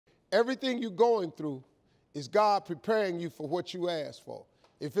Everything you're going through is God preparing you for what you asked for.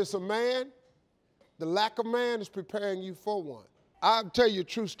 If it's a man, the lack of man is preparing you for one. I'll tell you a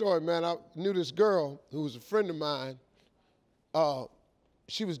true story, man. I knew this girl who was a friend of mine.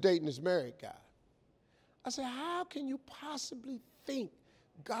 She was dating this married guy. I said, how can you possibly think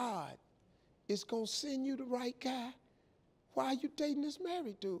God is going to send you the right guy while you dating this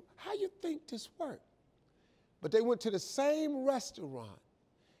married dude? How you think this works? But they went to the same restaurant,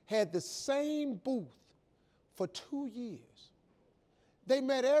 had the same booth for 2 years. They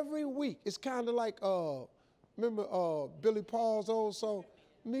met every week. It's kind of like, remember Billy Paul's old song,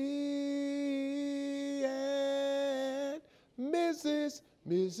 Me and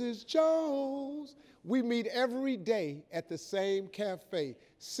Mrs. Jones. We meet every day at the same cafe,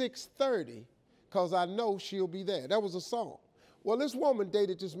 6:30, because I know she'll be there. That was a song. Well, this woman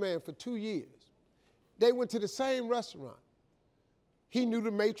dated this man for 2 years. They went to the same restaurant. He knew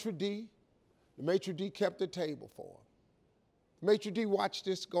the maitre d'. The maitre d' kept the table for him. The maitre d' watched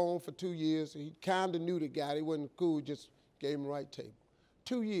this go on for 2 years. He kind of knew the guy. He wasn't cool, just gave him the right table.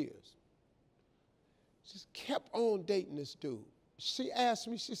 2 years. Just kept on dating this dude. She asked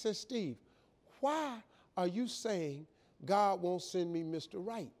me, she said, Steve, why are you saying God won't send me Mr.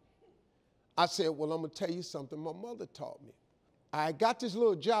 Right? I said, well, I'm going to tell you something my mother taught me. I got this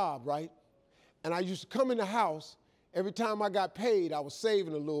little job, right? And I used to come in the house. Every time I got paid, I was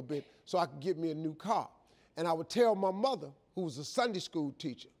saving a little bit so I could get me a new car. And I would tell my mother, who was a Sunday school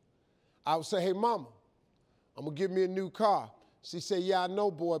teacher, I would say, hey, mama, I'm going to get me a new car. She said, yeah, I know,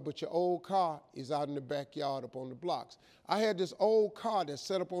 boy, but your old car is out in the backyard up on the blocks. I had this old car that's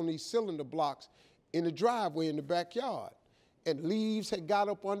set up on these cylinder blocks in the driveway in the backyard. And leaves had got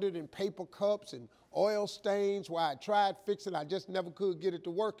up under it, and paper cups and oil stains. Where I tried fixing it, I just never could get it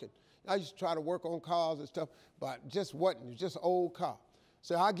to working. I used to try to work on cars and stuff, but it just wasn't. It was just an old car.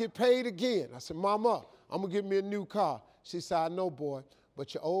 So I get paid again. I said, Mama, I'm going to get me a new car. She said, I know, boy,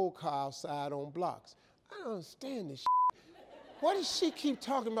 but your old car outside on blocks. I don't understand this shit. What does she keep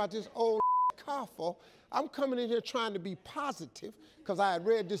talking about this old car for? I'm coming in here trying to be positive because I had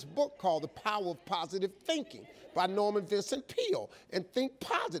read this book called The Power of Positive Thinking by Norman Vincent Peale, and think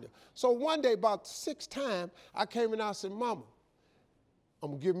positive. So one day, about 6th time, I came in and I said, Mama, I'm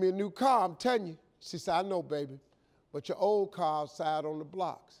going to give me a new car, I'm telling you. She said, I know, baby, but your old car outside on the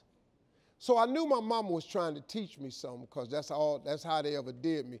blocks. So I knew my mama was trying to teach me something, because that's how they ever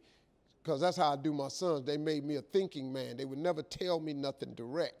did me, because that's how I do my sons. They made me a thinking man. They would never tell me nothing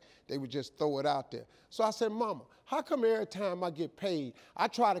direct. They would just throw it out there. So I said, Mama, how come every time I get paid, I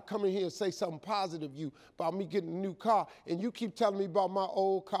try to come in here and say something positive to you about me getting a new car, and you keep telling me about my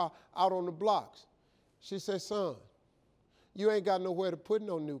old car out on the blocks? She said, son, you ain't got nowhere to put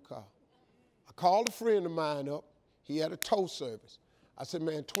no new car. I called a friend of mine up. He had a tow service. I said,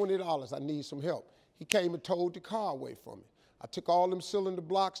 man, $20, I need some help. He came and towed the car away from me. I took all them cylinder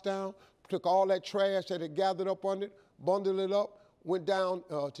blocks down, took all that trash that had gathered up on it, bundled it up, went down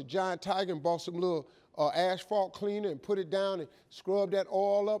to Giant Tiger and bought some little asphalt cleaner and put it down and scrubbed that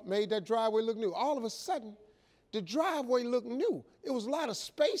oil up, made that driveway look new. All of a sudden, the driveway looked new. It was a lot of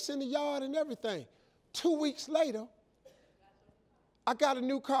space in the yard and everything. 2 weeks later, I got a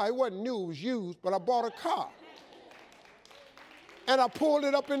new car. It wasn't new, it was used, but I bought a car. And I pulled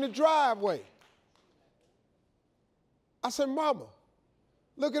it up in the driveway. I said, Mama,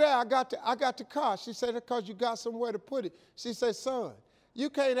 look at that, I got the car. She said, that's because you got somewhere to put it. She said, son, you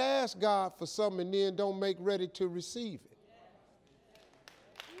can't ask God for something and then don't make ready to receive it.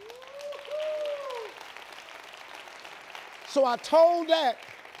 So I told that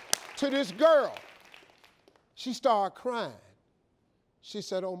to this girl. She started crying. She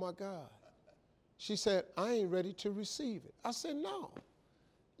said, oh my God. She said, I ain't ready to receive it. I said, no.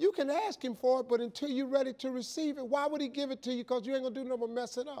 You can ask him for it, but until you're ready to receive it, why would he give it to you? Because you ain't going to do nothing but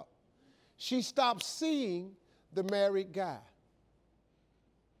mess it up. She stopped seeing the married guy.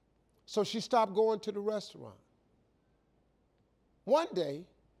 So she stopped going to the restaurant. One day,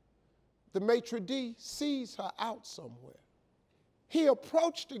 the maitre d' sees her out somewhere. He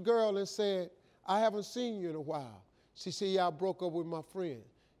approached the girl and said, I haven't seen you in a while. She said, yeah, I broke up with my friend.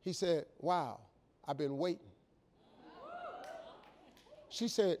 He said, wow, I've been waiting. She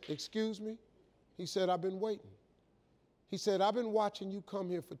said, excuse me? He said, I've been waiting. He said, I've been watching you come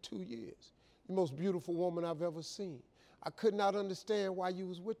here for 2 years. The most beautiful woman I've ever seen. I could not understand why you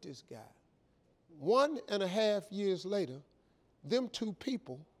was with this guy. 1.5 years later, them two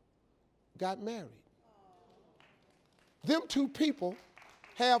people got married. Them two people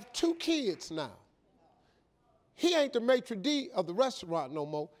have 2 kids now. He ain't the maitre d' of the restaurant no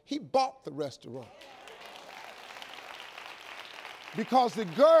more. He bought the restaurant. because the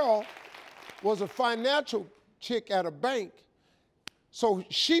girl was a financial chick at a bank, so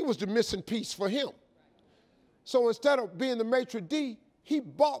she was the missing piece for him. So instead of being the maitre d', he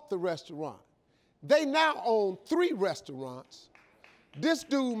bought the restaurant. They now own 3 restaurants. This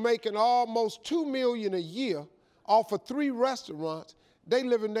dude making almost $2 million a year off of 3 restaurants. They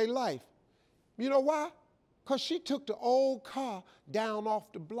living their life. You know why? Because she took the old car down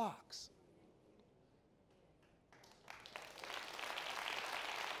off the blocks.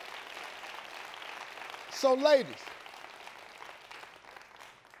 So ladies,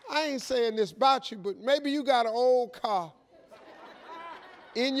 I ain't saying this about you, but maybe you got an old car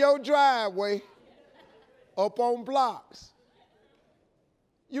in your driveway up on blocks.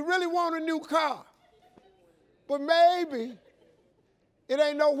 You really want a new car, but maybe it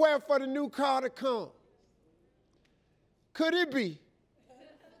ain't nowhere for the new car to come. Could it be?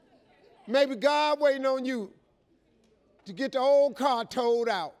 Maybe God waiting on you to get the old car towed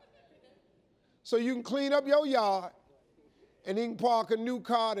out so you can clean up your yard and he can park a new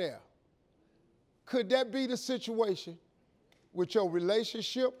car there. Could that be the situation with your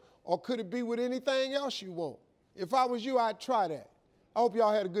relationship, or could it be with anything else you want? If I was you, I'd try that. I hope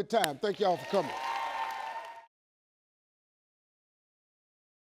y'all had a good time. Thank y'all for coming.